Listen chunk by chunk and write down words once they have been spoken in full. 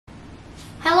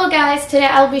Hello guys, today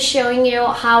I'll be showing you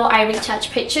how I retouch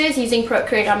pictures using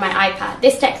Procreate on my iPad.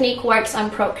 This technique works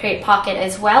on Procreate Pocket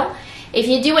as well. If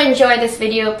you do enjoy this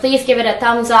video, please give it a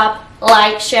thumbs up,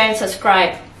 like, share and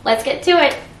subscribe. Let's get to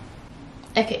it.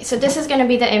 Okay, so this is going to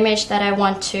be the image that I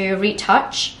want to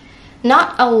retouch.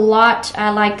 Not a lot, I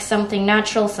like something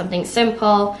natural, something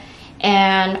simple,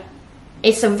 and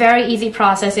it's a very easy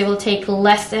process. It will take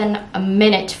less than a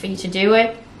minute for you to do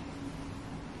it.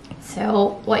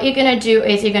 So what you're going to do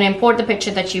is you're going to import the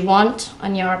picture that you want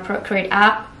on your Procreate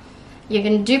app. You're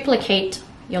going to duplicate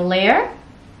your layer,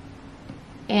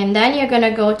 and then you're going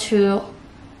to go to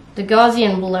the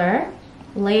Gaussian blur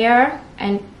layer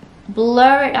and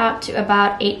blur it out to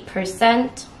about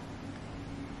 8%.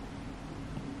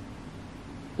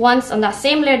 Once on that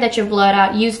same layer that you blurred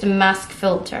out, use the mask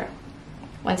filter.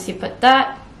 Once you put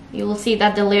that, you will see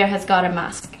that the layer has got a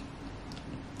mask.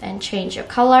 Then change your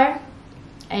color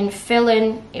and fill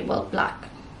in it with black.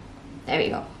 There we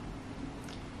go.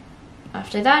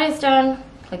 After that is done,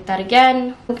 click that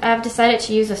again. I've decided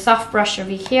to use a soft brush over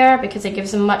here because it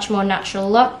gives a much more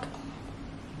natural look.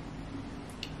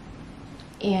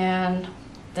 And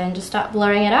then just start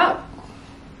blurring it out.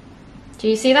 Do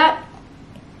you see that?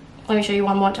 Let me show you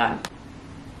one more time.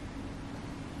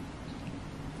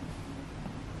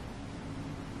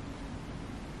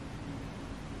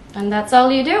 And that's all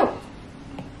you do.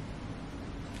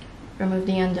 Remove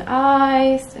the under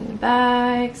eyes and the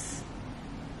bags.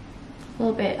 A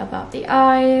little bit about the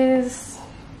eyes,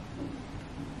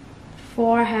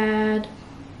 forehead.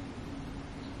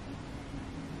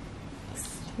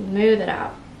 Smooth it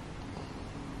out.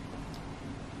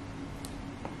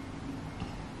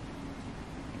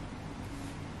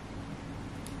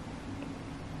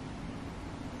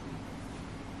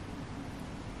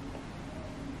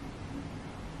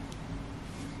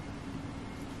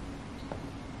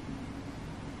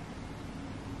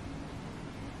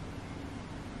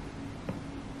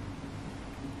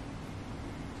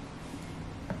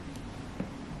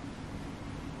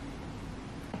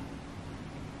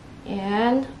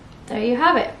 And there you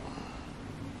have it.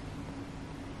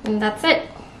 And that's it.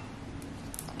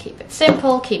 Keep it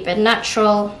simple, keep it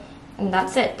natural, and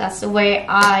that's it. That's the way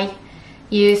I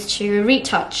use to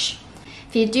retouch.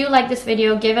 If you do like this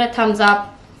video, give it a thumbs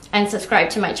up and subscribe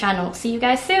to my channel. See you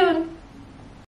guys soon.